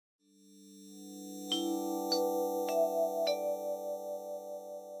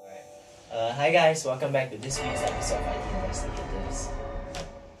Hi guys, welcome back to this week's episode of IT Investigators.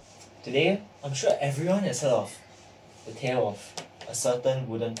 Today, I'm sure everyone has heard of the tale of a certain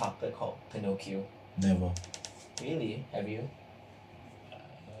wooden puppet called Pinocchio. Never. Really? Have you?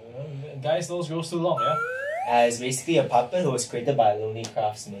 Guys, those goes too long, yeah? It's basically a puppet who was created by a lonely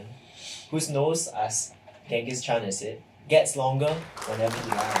craftsman whose nose, as Genghis Khan has said, gets longer whenever he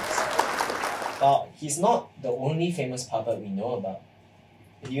likes. But he's not the only famous puppet we know about.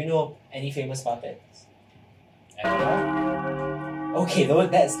 Do you know any famous puppets? Okay, though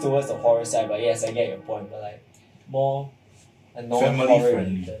that's towards the horror side, but yes, I get your point. But like more a non-horror Family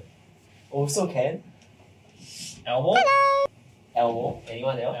friendly. related. Also can Elmo? Elmo.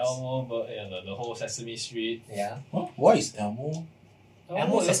 Anyone else? Elmo, but yeah, the whole Sesame Street. Yeah. Huh? What is Elmo?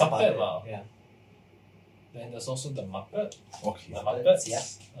 Elmo is a puppet, lah. Yeah. Then there's also the Muppet. Okay. The Muppets, Muppets. yeah.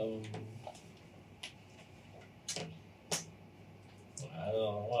 I don't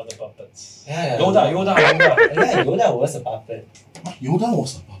know, what are the puppets? Yeah. Yoda. Yeah, Yoda was a puppet. Yoda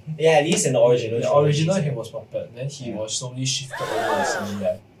was a puppet. Yeah, at least in the original. The trilogy. original he was puppet. Then he was slowly shifted over to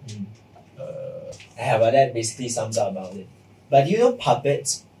CGI. Mm. Yeah, but that basically sums up about it. But do you know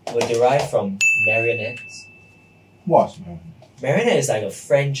puppets were derived from marionettes? What's man? Marionette is like a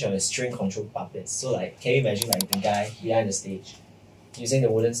French string controlled puppet. So like, can you imagine like the guy behind the stage using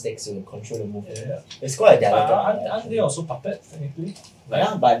the wooden sticks to control the movement? Yeah. It's quite a delicate. Aren't they also puppets, technically?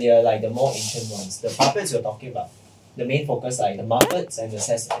 Yeah, but they're like the more ancient ones. The puppets we're talking about, the main focus like the Muppets and the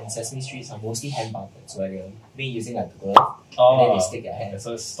Sesame Street are mostly hand puppets where they're being using like the glove and then they stick their hand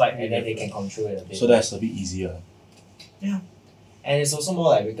So it's slightly and then they different. can control it a bit. So that's a bit easier. And it's also more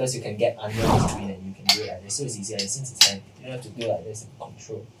like because you can get under the screen and you can do it like this, so it's easier. And since it's hand, you don't have to do like this and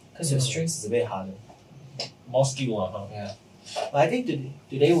control. Because your strings is a bit harder. More skill, huh? Yeah. But I think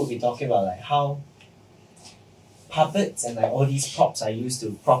today we'll be talking about like how puppets and like all these props are used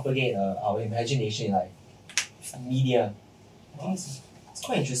to propagate our imagination in like media. I think it's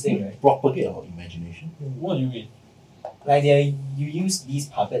quite interesting, right? Propagate our imagination. What do you mean? Like you use these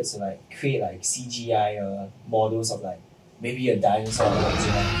puppets to like create like CGI models of like maybe a dinosaur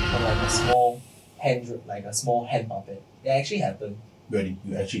or like a small hand puppet. They actually happen. Really,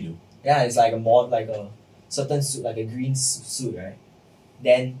 you actually do. Yeah, it's like a mod, like a certain suit, like a green suit, right?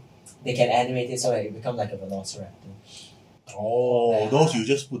 Then they can animate it so that it becomes like a velociraptor. Oh, Yeah. those you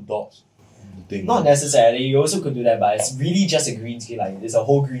just put dots on the thing. Not necessarily, you also could do that, but it's really just a green skin, like it's a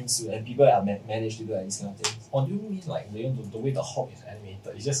whole green suit, and people have managed to do like these kind of things. Or do you mean like the way the Hulk is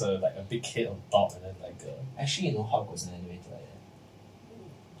animated? It's just like a big head on top and then like Actually, you know, Hulk was animated like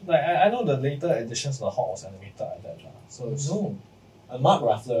that. like I know the later editions of the Hulk was animated like that. So No. Mark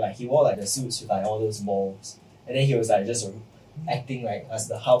Ruffalo, like he wore like the suits with like all those balls, and then he was like just acting like as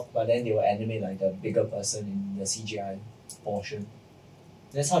the Hulk, but then they will animate like the bigger person in the CGI portion.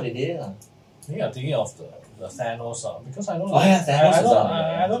 That's how they did it, lah. maybe I'm thinking of the Thanos, because I know Oh, yeah, Thanos I was on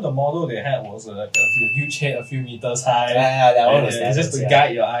there, I know the model they had was like a huge head a few meters high. Yeah, that one and was it's just Thanos, to yeah.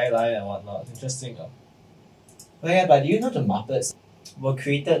 guide your eye line and whatnot. Interesting. Oh yeah, but do you know the Muppets were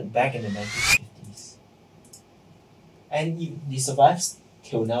created back in the 1950s? And they survived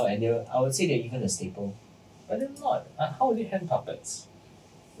till now, and I would say they're even a staple. But they're not. How are they hand puppets?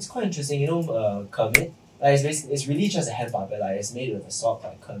 It's quite interesting, you know, Kermit? Like it's really just a hand puppet, like it's made with a sock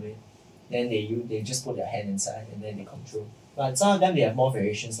like Kermit. Then they just put their hand inside and then they control. But some of them they have more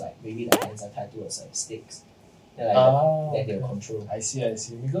variations, like maybe the hands are tied towards like sticks. Then then they'll control. I see.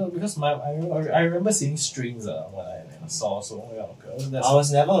 Because I remember seeing strings when I saw, so yeah, okay. I was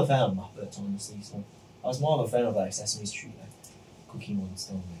never a fan of Muppets, honestly, so I was more of a fan of like Sesame Street, like Cookie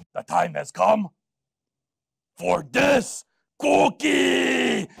Monster. The time has come for this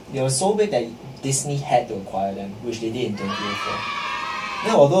cookie! They were so big that Disney had to acquire them, which they did in 2004.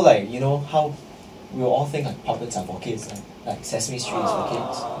 Now, although like, you know, how we all think like puppets are for kids, like Sesame Street is for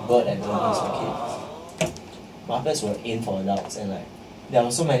kids, Bert and Ernie is for kids. Muppets were in for adults, and like there were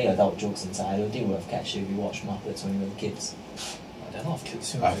so many adult jokes inside. I don't think we would have catched it if we watched Muppets when we were kids. There are a lot of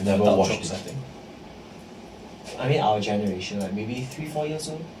kids who I've never adult watched jokes, it. I think. I mean, our generation, like maybe 3-4 years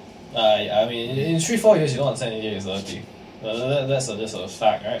old. I mean, in 3-4 years, you don't understand it is dirty. That's just a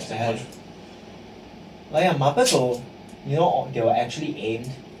fact, right? Yeah. Like yeah, Muppets were, you know, they were actually aimed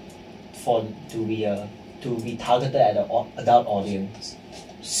to be targeted at the adult audience.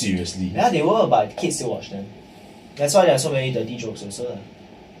 Seriously. Yeah, they were, but kids still watch them. That's why there are so many dirty jokes also.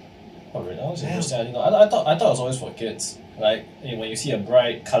 Oh, really? That was Yeah. interesting. I didn't know. I thought it was always for kids. Like when you see a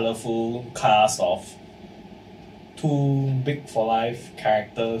bright, colorful cast of two big for life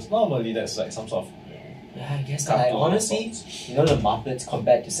characters, normally that's like some sort of Yeah, I guess. cartoon Like, of honestly, sorts. you know the Muppets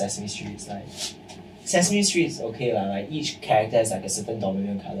compared to Sesame Street, it's like Sesame Street is okay lah. Like each character has like a certain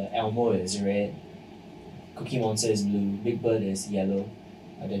dominant color. Elmo is red. Cookie Monster is blue. Big Bird is yellow.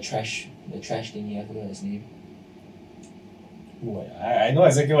 The trash thingy, I forgot his name. Ooh, I know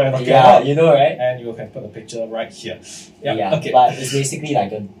exactly what you're talking Yeah, about. you know, right? And you can put a picture right here. Yeah, okay. but it's basically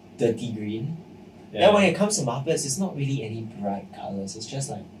like a dirty green. Yeah. Then when it comes to Muppets, it's not really any bright colors. It's just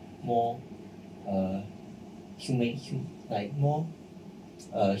like more human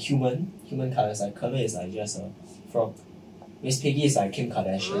colors. Like Kermit is like just a frog. Miss Piggy is like Kim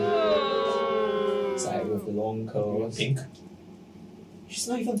Kardashian. It's like with the long curls. Pink. She's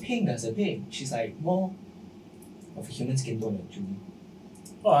not even pink as a pig. She's like more of a human skin tone actually.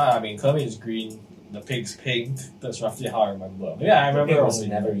 Well, I mean, Kermit is green, the pig's pink. That's roughly how I remember. Yeah, I The remember pig was also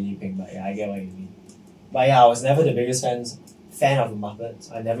never really pink, but yeah, I get what you mean. But yeah, I was never the biggest fan of the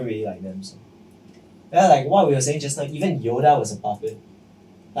Muppets. I never really liked them. So yeah, like what we were saying just now, even Yoda was a puppet.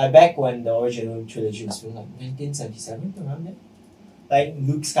 Like back when the original trilogy was filmed, like 1977 around there. Like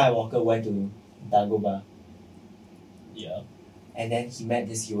Luke Skywalker went to Dagobah. Yeah. And then he met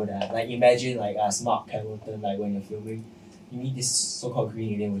this Yoda. Like imagine like us, Mark Hamilton, like when you're filming, you meet this so-called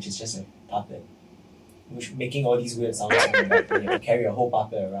green alien, which is just a puppet, which making all these weird sounds on the back. You have to carry a whole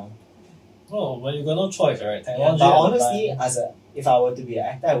puppet around. Oh, well, you got no choice, right? Yeah, Technology but at the honestly, time. if I were to be an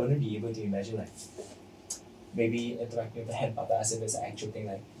actor, I wouldn't be able to imagine like maybe interacting with the hand puppet as if it's an actual thing,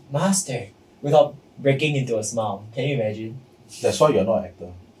 like master, without breaking into a smile. Can you imagine? That's why you're not an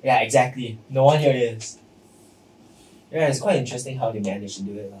actor. Yeah, exactly. No one here is. Yeah, it's quite interesting how they managed to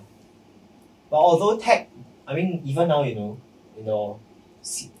do it. But although even now,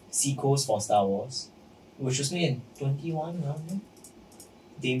 sequels for Star Wars, which was made in 21 around there,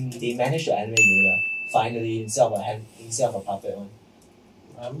 they managed to animate Yoda finally instead of a puppet one.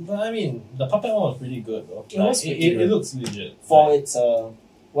 But I mean, the puppet one was pretty good though. It was pretty good. It looks legit. For its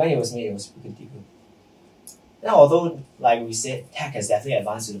when it was made, it was pretty good. Now, although like we said, tech has definitely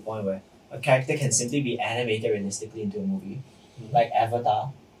advanced to the point where a character can simply be animated realistically into a movie, like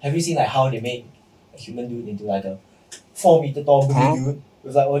Avatar. Have you seen like how they made a human dude into like a 4-meter tall blue dude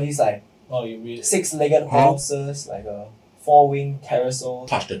with like all these like Oh, you read 6-legged horses, like a 4-wing pterosaur?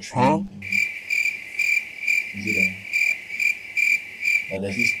 Touch the tree. Is it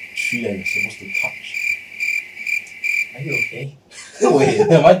there's this tree that you're supposed to touch. Are you okay? Wait,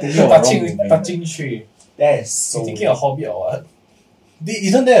 am I thinking of the wrong movie? touching tree. That is so You thinking of Hobbit or what?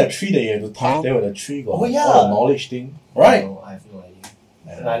 Isn't there a tree that you have to touch there where the tree got Oh, yeah. all the knowledge thing? Right? No, I have no idea.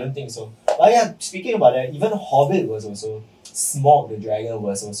 No, I don't think so. But yeah, speaking about that, even Hobbit was also Smaug the dragon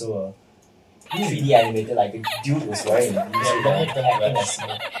was also a 3D animated. Like the dude was wearing a blue suit and acting as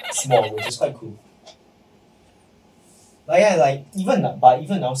Smaug, which is quite cool. But yeah, like even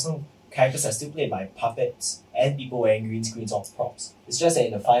now, some characters are still played by puppets and people wearing green screens or props. It's just that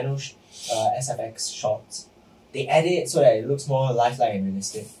in the final SFX shots, they edit it so that it looks more lifelike and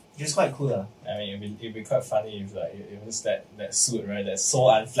realistic, which is quite cool. I mean, it'd be quite funny if like it was that suit, right? That's so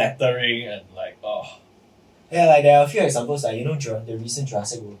unflattering and like Yeah, like there are a few examples, like the recent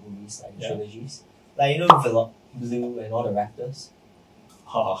Jurassic World movies, like the trilogies, like Blue and all the raptors.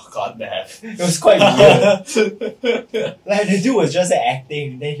 oh god damn. It was quite weird. Like the dude was just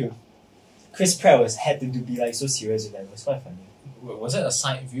acting, then Chris Pratt had to be like so serious with that. It was quite funny. Was it a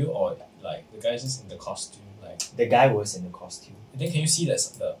side view or like the guy's just in the costume? Like The guy was in the costume. then can you see you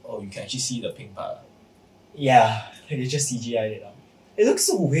can actually see the pink part? Yeah, they just CGI'd it out. It looks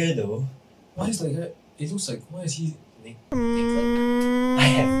so weird though. Why is like that? It looks like why is he naked? I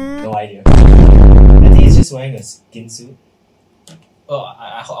have no idea. I think he's just wearing a skin suit. Oh,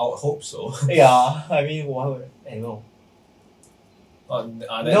 I would hope so. Yeah, I mean, why would I know? Then,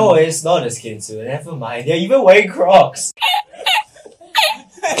 No, it's not a skin suit. Never mind. They're even wearing Crocs.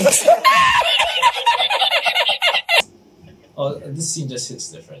 Oh, this scene just hits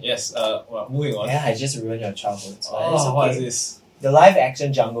different. Yes. Well, moving on. Yeah, I just ruined your childhood. So it's Oh, what okay. is this? The live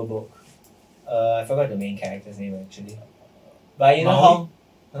action Jungle Book. I forgot the main character's name actually. But you know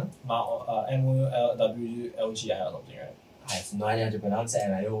how MOWLGI or something, right? I have no idea how to pronounce it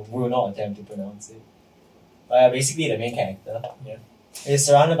and I will not attempt to pronounce it. But basically the main character. Yeah. Is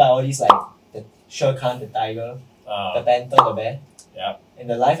surrounded by all these like the Shere Khan the tiger, the panther, the bear. Yeah. In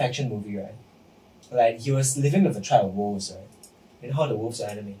the live action movie, right? Like he was living with a tribe of wolves, right? You know how the wolves are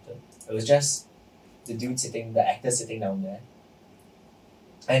animated? It was just the actor sitting down there.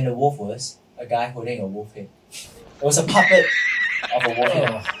 And the wolf was a guy holding a wolf head. It was a puppet of a wolf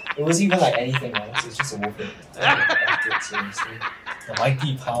head. It wasn't even like anything else, it was just a wolf head. Seriously. The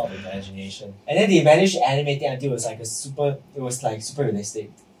mighty power of imagination. And then they managed to animate it until it was super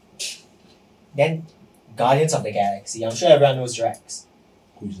realistic. Then Guardians of the Galaxy. I'm sure everyone knows Drax.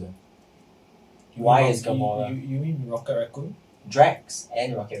 Who is that? Why is Gamora? You mean Rocket Raccoon? Drax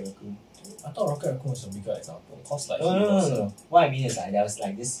and Rocket Raccoon. I thought Rocket Raccoon was a bigger example. Cause like No. What I mean is like there was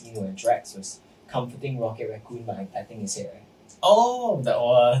like this scene where Drax was comforting Rocket Raccoon by patting his head, right? Oh, that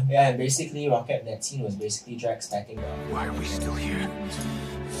one. Yeah, and basically that scene was basically Drax patting the Why are we still here?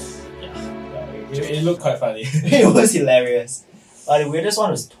 Yeah, it looked quite funny. It was hilarious. But the weirdest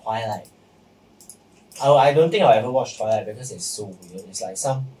one was Twilight. I don't think I'll ever watch Twilight because it's so weird. It's like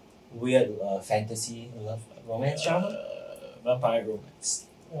some weird fantasy romance genre. Vampire romance.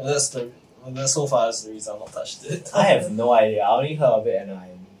 That's so far as the reason I've not touched it. I have no idea. I only heard of it and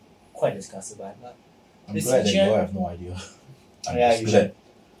I'm quite disgusted by it. But I'm the glad that you CGI have no idea. I'm Yeah, just you glad. should.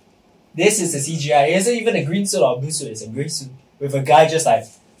 This is the CGI. It isn't even a green suit or a blue suit. It's a grey suit with a guy just like,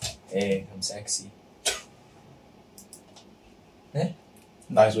 hey, I'm sexy.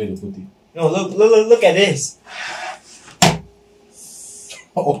 Nice way to put it. No, look at this.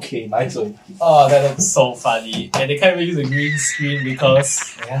 Okay, nice way. Oh, that looks so funny. And they can't even use a green screen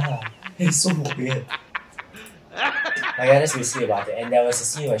because Yeah, it's so weird. Yeah, that's basically about it. And there was a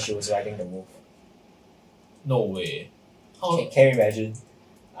scene where she was riding the wolf. no way. How Can you imagine?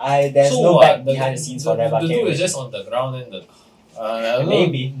 There's so no what? back behind the scenes for that, but the can you dude is imagine? just on the ground and the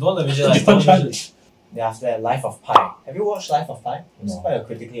Maybe. don't want to visualize. Different don't challenge. Then after that, Life of Pi. Have you watched Life of Pi? It's No. quite a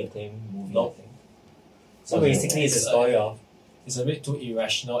critically acclaimed movie, No. I think. So Okay. basically, it's a story of. It's a bit too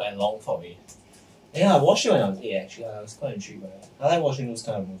irrational and long for me. Yeah, I watched it when I was 8 actually. I was quite intrigued by it. I like watching those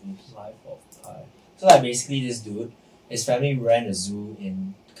kind of movies. Life of Pi. So like basically this dude, his family ran a zoo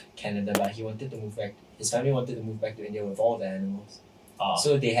in Canada, but he wanted to move back. His family wanted to move back to India with all the animals. Ah.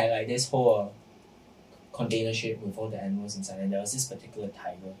 So they had like this whole container ship with all the animals inside, and there was this particular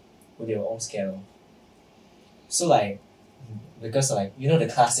tiger who they were all scared of. So like, because like you know the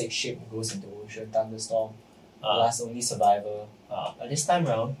classic ship goes into ocean, thunderstorm, last only survivor. Ah. But this time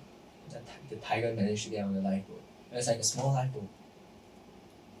around, the tiger managed to get on the lifeboat. It was like a small lifeboat.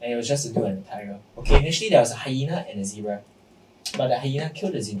 And it was just a dude and a tiger. Okay, initially there was a hyena and a zebra. But the hyena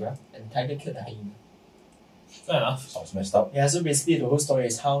killed the zebra and the tiger killed the hyena. Fair enough. Sounds messed up. Yeah, so basically the whole story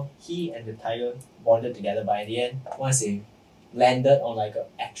is how he and the tiger bonded together, but in the end, once they landed on like an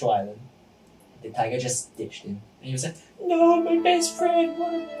actual island, the tiger just ditched him. And he was like, no, my best friend,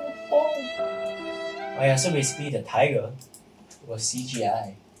 what am I born? Oh yeah, so basically the tiger was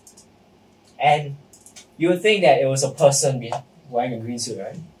CGI. And you would think that it was a person wearing a green suit,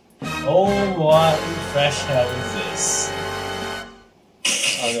 right? Oh, what fresh hell is this?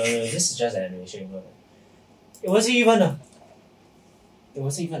 Oh no, this is just an animation. It wasn't even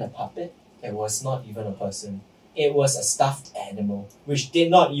a puppet. It was not even a person. It was a stuffed animal, which did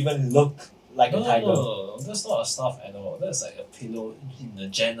not even look like a tiger. No, that's not a stuffed animal. That's like a pillow in the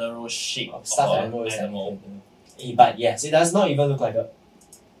general shape of Stuffed an animal is animal. But yes, it does not even look like a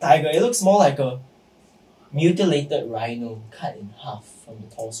tiger. It looks more like a mutilated rhino cut in half from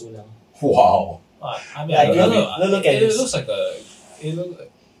the torso down. Wow. I mean, Like, I don't look- know. look at it this. looks like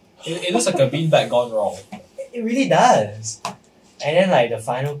it looks like a beanbag gone wrong. It really does. And then like the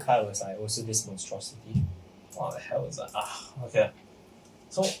final cut was like also this monstrosity. What the hell is that? Okay.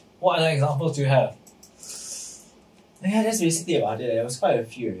 So, what other examples do you have? Yeah, that's basically about it. There was quite a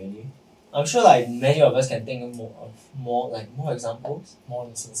few really. I'm sure like many of us can think of more examples. More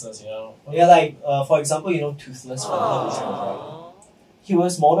instances, you know? Yeah, like for example, you know Toothless from Love is Blind. He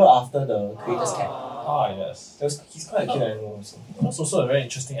was modeled after the creator's cat. Ah, yes. He's quite a cute animal also. That's also a very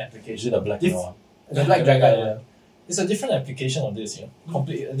interesting Is application. it the black If- one? The black dragon, yeah. It's a different application of this, you know?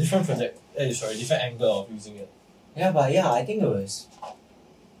 Complete, a different different angle of using it. Yeah, but yeah, I think it was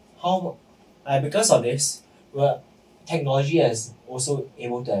because of this, technology has also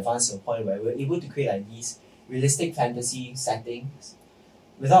able to advance to a point where we're able to create like these realistic fantasy settings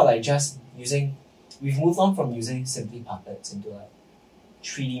without like just using. We've moved on from using simply puppets into like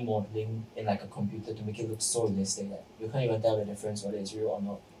 3D modeling in like a computer to make it look so realistic that you can't even tell the difference whether it's real or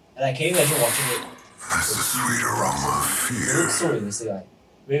not. And like, can you imagine watching it? That's the sweet aroma of It fear. looks so realistic, like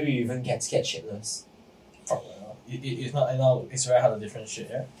maybe you even get scared shitless. It's not, now it's very hard to differentiate,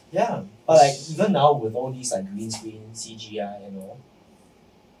 yeah? Yeah, but like even now with all these like green screen, CGI and all,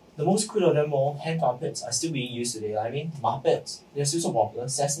 the most crude of them all, hand puppets, are still being used today. I mean, Muppets, they're still so popular.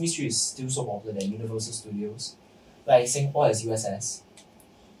 Sesame Street is still so popular than Universal Studios. Like Singapore has USS.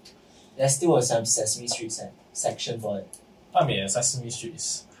 There's still a Sesame Street section for it. I mean, Sesame Street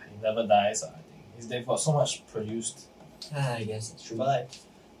it never dies, I think. They've got so much produced. I guess it's true. But like,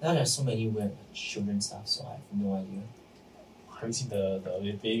 now there's so many weird children stuff, so I have no idea. Have you seen the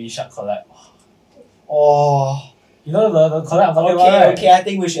Baby Shark collab? Oh, You know the collab I'm talking about, okay, right? okay. I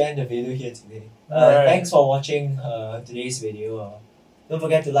think we should end the video here today. Alright. Thanks for watching today's video. Don't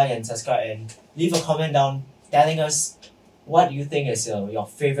forget to like and subscribe and leave a comment down telling us what you think is your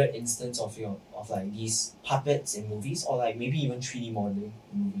favorite instance of like these puppets in movies, or like maybe even 3D modeling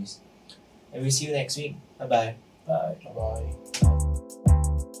in movies. And we'll see you next week. Bye bye. Bye. Bye bye.